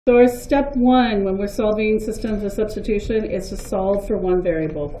So our step one when we're solving systems of substitution is to solve for one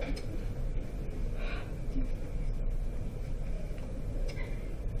variable.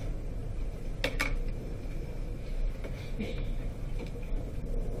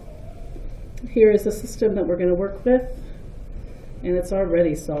 Here is the system that we're going to work with, and it's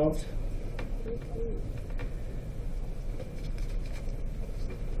already solved.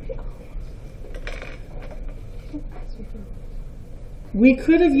 We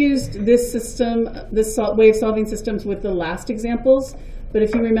could have used this system, this way of solving systems with the last examples, but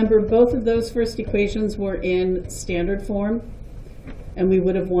if you remember, both of those first equations were in standard form, and we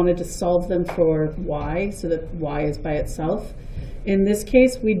would have wanted to solve them for y, so that y is by itself. In this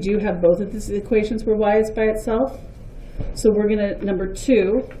case, we do have both of these equations where y is by itself. So we're going to, number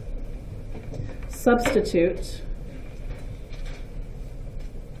 2, substitute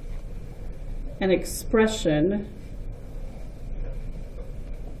an expression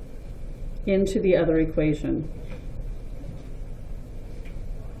into the other equation.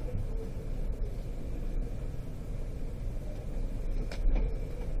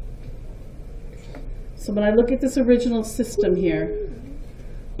 So when I look at this original system here,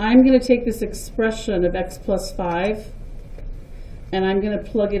 I'm going to take this expression of x plus 5 and I'm going to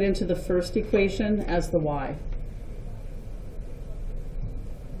plug it into the first equation as the y.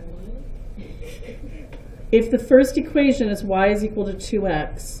 If the first equation is y is equal to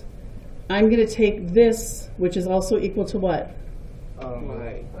 2x, I'm going to take this, which is also equal to what?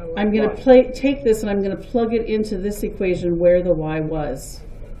 I'm going to take this and I'm going to plug it into this equation where the y was.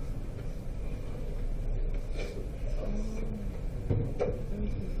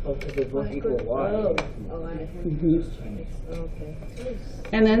 Because they both equal y. Okay.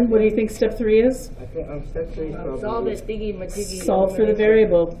 And then, what do you think step 3 is? I think step 3 is probably solve for the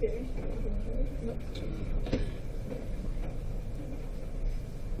variable.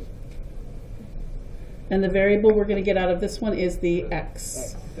 And the variable we're going to get out of this one is the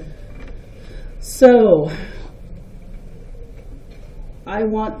x. So I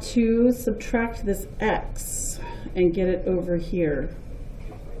want to subtract this x and get it over here,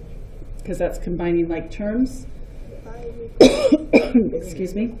 because that's combining like terms.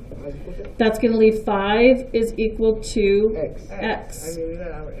 Excuse me. That's going to leave 5 is equal to x.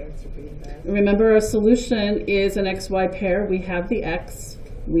 Remember, our solution is an xy pair. We have the x.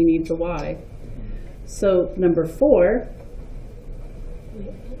 We need the y. So number 4.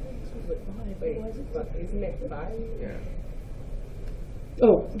 Wait, isn't it 5? Yeah.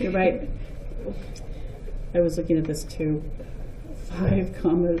 Oh, you're right. I was looking at this too. 5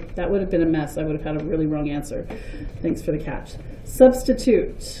 comma, that would have been a mess. I would have had a really wrong answer. Thanks for the catch.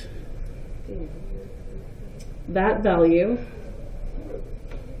 Substitute that value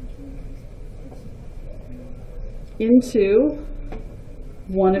into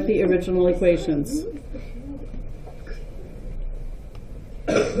one of the original equations.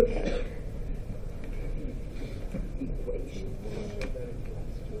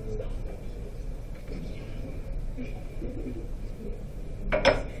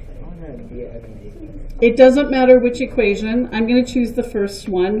 It doesn't matter which equation. I'm going to choose the first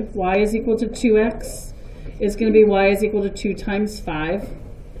one. Y is equal to 2x is going to be y is equal to 2 times 5.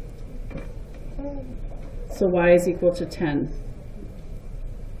 So y is equal to 10.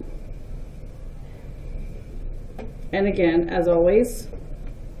 And again, as always,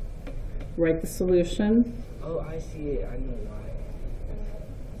 write the solution. Oh, I see it. I know why.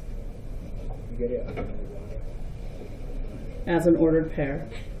 You get it? I know why. As an ordered pair.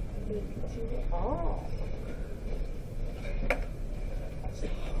 Oh.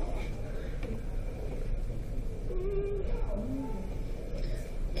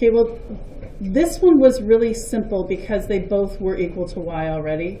 Okay, well, this one was really simple because they both were equal to y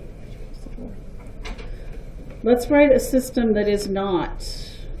already. Let's write a system that is not,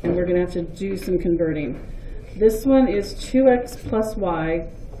 and we're going to have to do some converting. This one is 2x plus y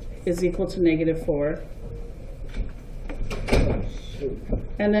is equal to -4.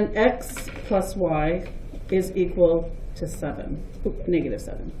 And then x plus y is equal to 7. Oop,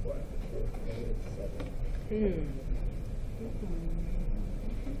 -7.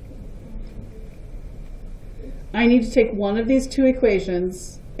 I need to take one of these two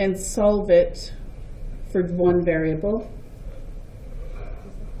equations and solve it for one variable.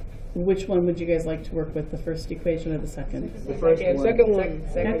 Which one would you guys like to work with, the first equation or the second? The first one. Second one.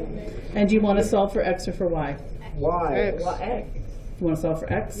 Okay. And do you want to solve for x or for y? Y. X. You want to solve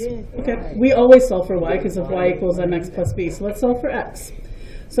for x? Yeah. Okay. We always solve for y because of y equals mx plus b. So let's solve for x.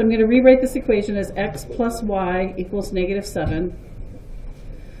 So I'm going to rewrite this equation as x plus y equals -7.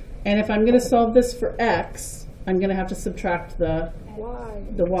 And if I'm going to solve this for x, I'm going to have to subtract the Why?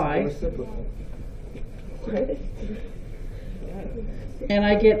 the y, Reciprocal. and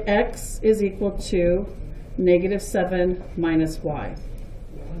I get x is equal to -7 minus y.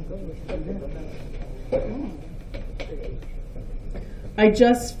 I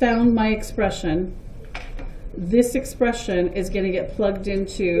just found my expression. This expression is going to get plugged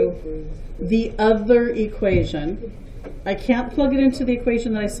into the other equation. I can't plug it into the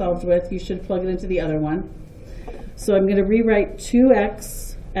equation that I solved with. You should plug it into the other one. So I'm going to rewrite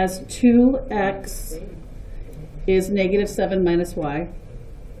 2x as 2x is -7 minus y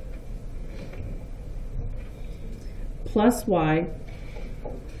plus y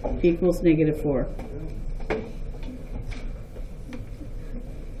equals -4.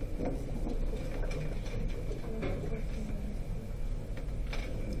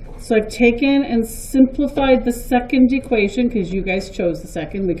 So I've taken and simplified the second equation because you guys chose the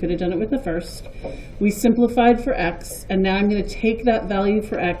second. We could have done it with the first. We simplified for x, and now I'm going to take that value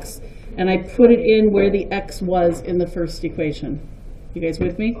for x and I put it in where the x was in the first equation. You guys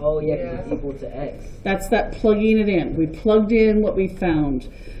with me? Oh yeah, 'cause it's equal to x. That's that plugging it in. We plugged in what we found.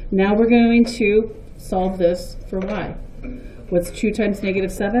 Now we're going to solve this for y. What's 2 times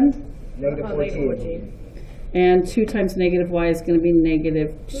 -7? -14. And 2 times -y is going to be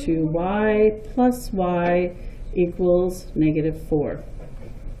 -2y plus y equals -4.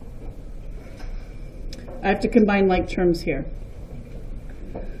 I have to combine like terms here.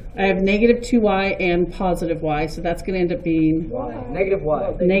 I have -2y and positive y, so that's going to end up being Y. Negative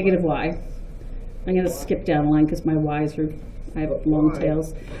y. -y. I'm going to skip down a line because my y's are, I have long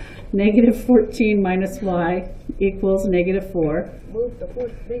tails. -14 minus y equals -4. Move the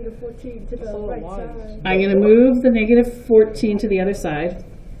 -14 to the right side. I'm going to move the -14 to the other side.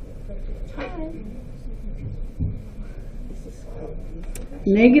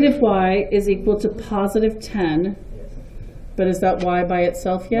 -y is equal to +10. But is that y by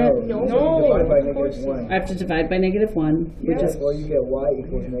itself yet? No. Divided by of course -1. I have to divide by -1, which is, Well, you get y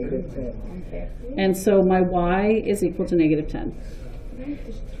equals -10. and so my y is equal to -10. I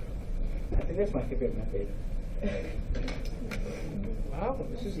think that's my favorite method. Wow,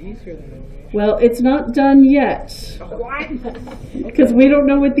 this is easier than Well, it's not done yet. Because we don't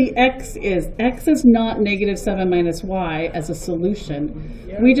know what the x is. X is not -7 minus y as a solution.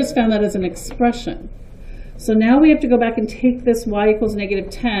 We just found that as an expression. So now we have to go back and take this y equals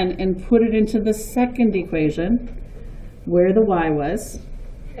 -10 and put it into the second equation where the y was.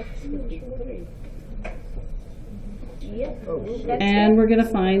 And we're going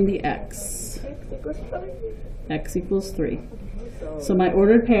to find the x. X equals 3. So my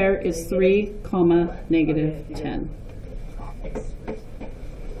ordered pair is 3, -10.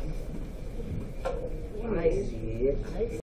 I see it.